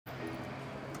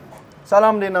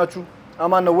ሰላም እንደናችሁ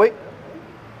አማን ነው ወይ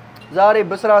ዛሬ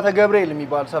በስራተ ገብርኤል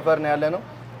የሚባል ሰፈር ነው ያለነው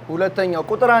ሁለተኛው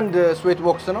ቁጥር 1 ስዊት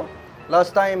ቦክስ ነው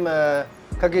ላስት ታይም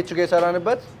ከጌቹ ጋር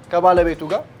ሰራንበት ከባለቤቱ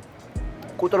ጋር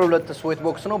ቁጥር 2 ስዊት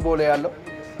ቦክስ ነው ቦሌ ያለው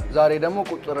ዛሬ ደግሞ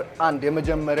ቁጥር 1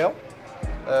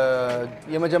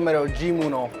 የመጀመሪያው ጂሙ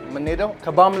ነው የምንሄደው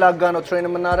ከባምላክ ጋር ነው ትሬን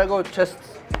የምናደርገው ቸስት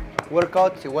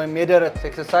ወርክአውት ወይም የደረት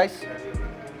ኤክሰርሳይዝ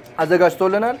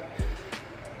አዘጋጅቶልናል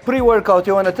ፕሪ ወርክአውት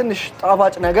የሆነ ትንሽ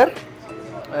ጣፋጭ ነገር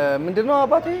ምንድነው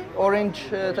አባቴ ኦሬንጅ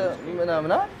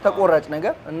ምናምና ተቆራጭ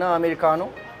ነገር እና አሜሪካኖ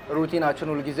ሩቲናችን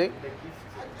ሁሉ ጊዜ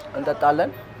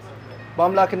እንጠጣለን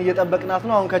ባምላክን እየጠበቅናት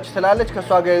ነው አሁን ከች ስላለች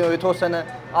ከሷ ጋር የተወሰነ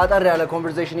አጠር ያለ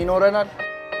ኮንቨርሴሽን ይኖረናል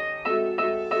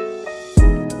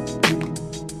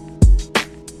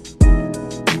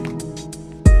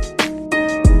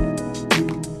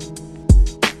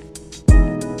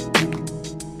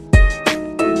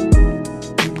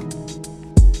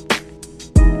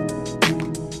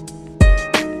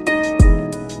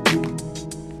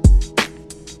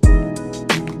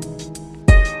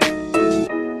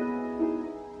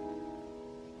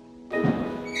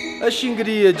እሺ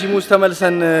እንግዲህ ጂም ውስጥ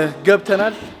ተመልሰን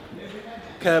ገብተናል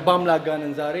ከባምላክ ጋር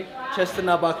ነን ዛሬ ቸስት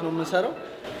እና ባክ ነው የምንሰራው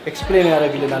ኤክስፕሌን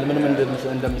ያደርግልናል ምን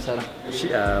እንደሚሰራ እሺ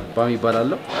ባም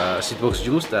ይባላል ስዊት ቦክስ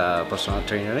ጂም ውስጥ ፐርሰናል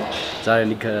ትሬነር ነኝ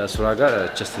ዛሬ ከሱራ ጋር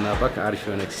ቸስት እና ባክ አሪፍ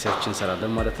የሆነ ኤክሰርሳይዝ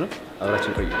እንሰራለን ማለት ነው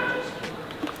አብራችን ቆዩ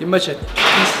ይመቸል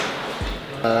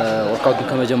ወርክአውቱን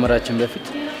ከመጀመራችን በፊት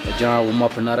ጀነራል ዋርም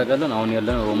አፕ እናደርጋለን አሁን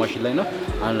ያለነው ሮ ማሽን ላይ ነው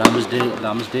አንድ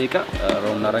ለ5 ደቂቃ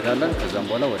ሮ እናደርጋለን ከዛም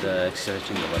በኋላ ወደ ኤክሰርሳይዝ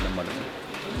እንገባለን ማለት ነው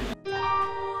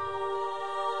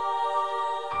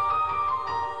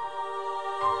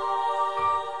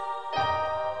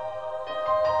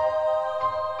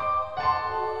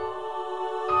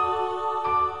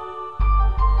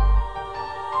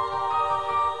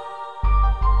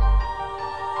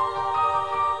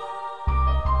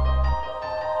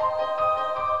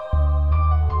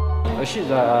እሺ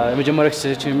የመጀመሪያ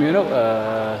ኤክሰርሳይዝ የሚሆነው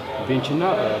ቤንች እና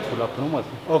ፑል አፕ ነው ማለት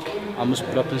ነው ኦኬ 5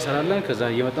 ፑል አፕ እንሰራለን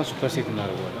ከዛ እየመጣን ሱፐርሴት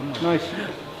እናደርጋለን ናይስ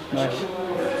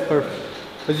ፐርፌክት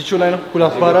እዚቹ ላይ ነው ፑል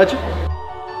አፕ ባራችን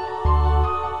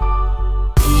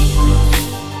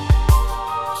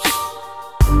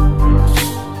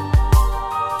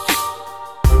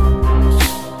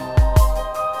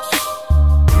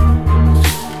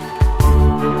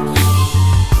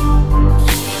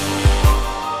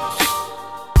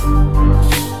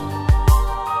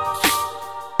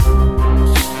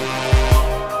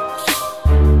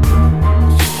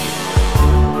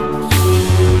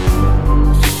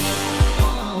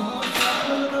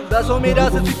በሰው ሜዳ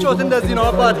ስትጮት እንደዚህ ነው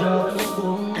አባቴ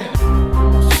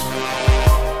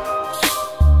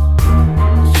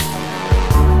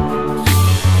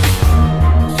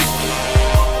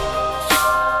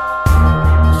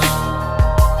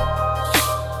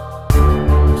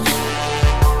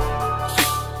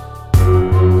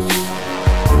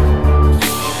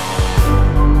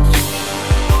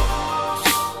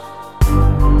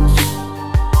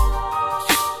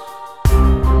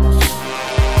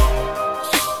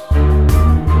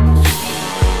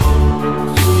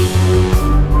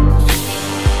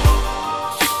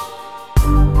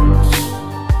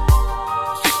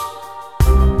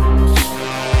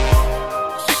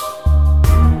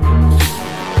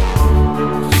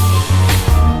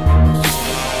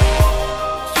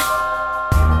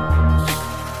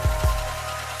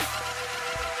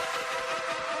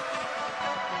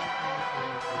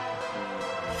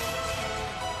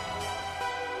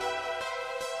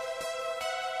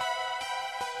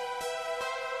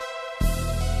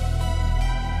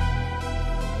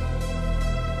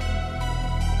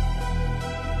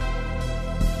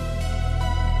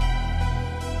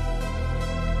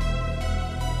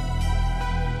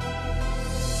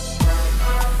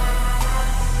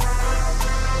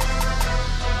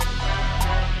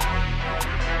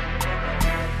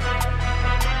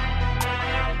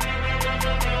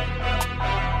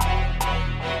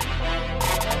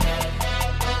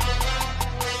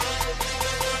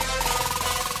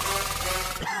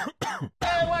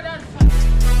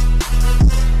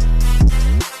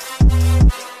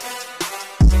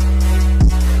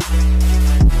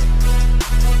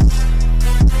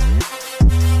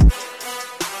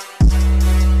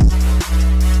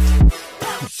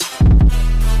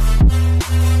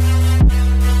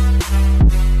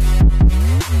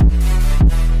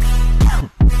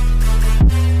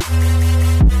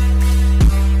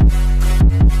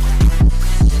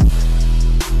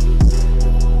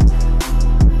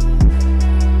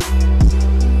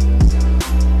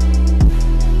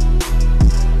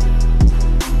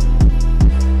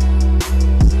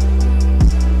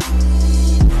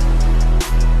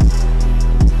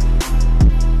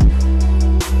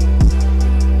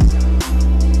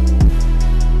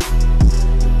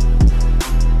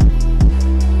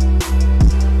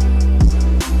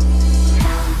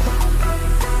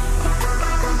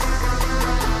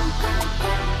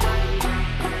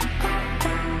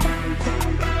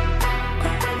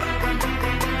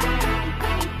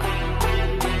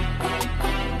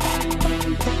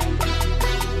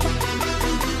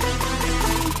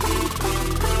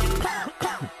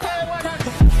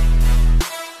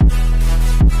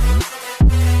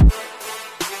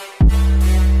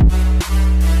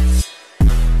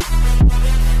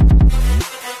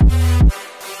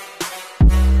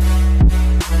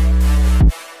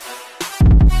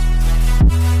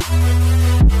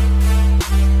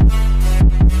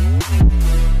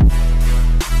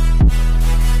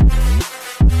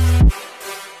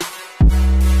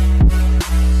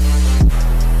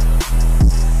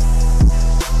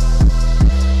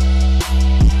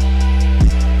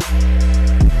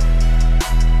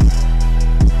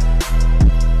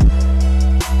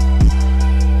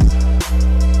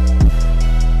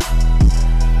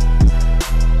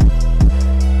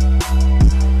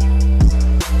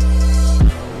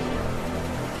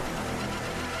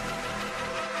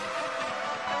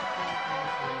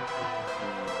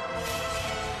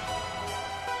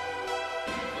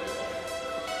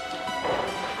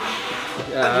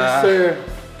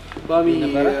ባሚ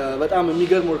በጣም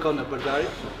የሚገርም ወርካውት ነበር ዛሬ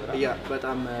ያ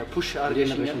በጣም ፑሽ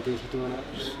አርገሽኛል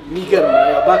የሚገርም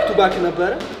ባክ ቱ ባክ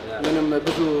ነበር ምንም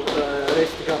ብዙ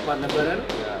ሬስት ጋፕ አልነበረ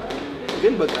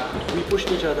ግን በቃ ዊ ፑሽ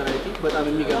ኢች አዘር አይ ቲንክ በጣም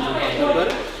የሚገርም ነበር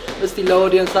እስቲ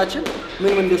ለኦዲየንሳችን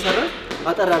ምን እንደሰራ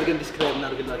አጠር አድርገን ዲስክራይብ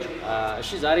እናድርግላችሁ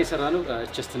እሺ ዛሬ የሰራነው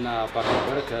ቸስትና ባክ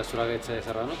ነበር ከሱራ ጋር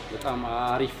የሰራነው በጣም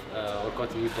አሪፍ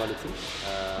ወርካውት የሚባሉት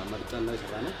መርጠን ነው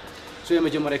የሰራነው ሶ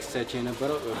የመጀመሪያ ኤክሰርሳይዝ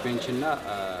የነበረው ቤንች እና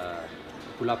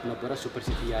pull up ነበረ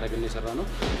superset ያደረግን የሰራነው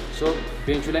ሶ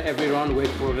ቤንቹ ላይ every round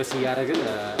weight progress ያደረግን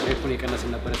ሬፑን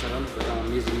የቀነስን ነበር የሰራነው በጣም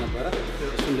አሜዚንግ ነበረ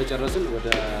እሱ እንደጨረስን ወደ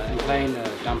ኢንክላይን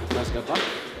ዳምፕ ፕረስ ገባን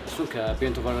እሱን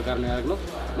ከቤንት ኦቨር ጋር ነው ያደረግነው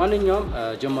ማንኛውም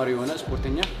ጀማሪ የሆነ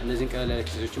ስፖርተኛ እነዚህን ቀላል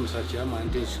ኤክሰርሳይዞችን መስራት ይችላል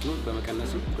ኢንቴንሲቲውን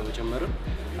በመቀነስ በመጨመር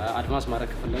አድቫንስ ማድረግ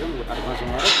ከፈለገም አድቫንስ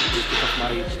ማድረግ ዲስክ ከፍ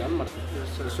ማድረግ ይችላል ማለት ነው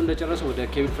እሱ እንደጨረስን ወደ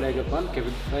ኬብል ፍላይ ገባን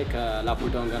ኬብል ፍላይ ከላፕ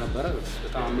ዳውን ጋር ነበረ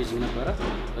በጣም አሜዚንግ ነበረ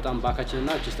በጣም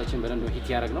ባካችንና ቸስታችን በደንብ ሂት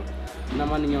ያደረግነው እና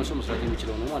ማንኛውም ሰው መስራት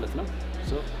የሚችለው ነው ማለት ነው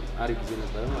ሶ አሪፍ ጊዜ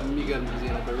ነበር የሚገርም ጊዜ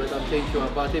ነበር በጣም ቴንክ ዩ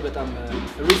አባቴ በጣም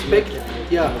ሪስፔክት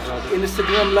ያ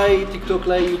ኢንስታግራም ላይ ቲክቶክ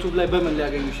ላይ ዩቲዩብ ላይ በምን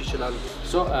ሊያገኙሽ ይችላሉ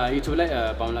ሶ ዩቲዩብ ላይ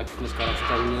ባምላክ ፊትነስ ካላችሁ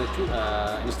ታገኛላችሁ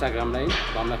ኢንስታግራም ላይ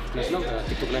ባምላክ ፊትነስ ነው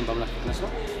ቲክቶክ ላይ ባምላክ ፊትነስ ነው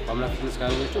ባምላክ ፊትነስ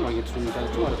ካላችሁ ማግኘት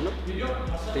ትችላላችሁ ማለት ነው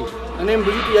ቴንክ ዩ እኔም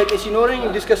ብዙ ጥያቄ ሲኖረኝ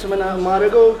ዲስከስ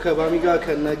ማድረገው ከባሚ ጋር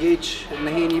ከነጌች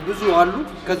ነሄኒ ብዙ አሉ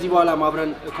ከዚህ በኋላ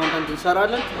ማብረን ኮንተንት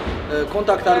እንሰራለን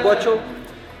ኮንታክት አድርጓቸው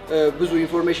ብዙ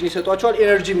ኢንፎርሜሽን ይሰጧቸዋል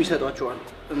ኤነርጂም ይሰጧቸዋል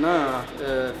እና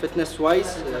ፊትነስ ዋይዝ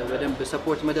በደንብ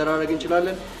ሰፖርት መደራረግ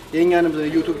እንችላለን የኛንም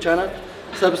ዩቲዩብ ቻናል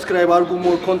ሰብስክራይብ አድርጉ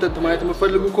ሞር ኮንተንት ማየት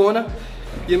የምትፈልጉ ከሆነ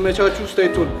ይመቻችሁ ስቴይ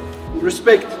ቱን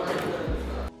ሪስፔክት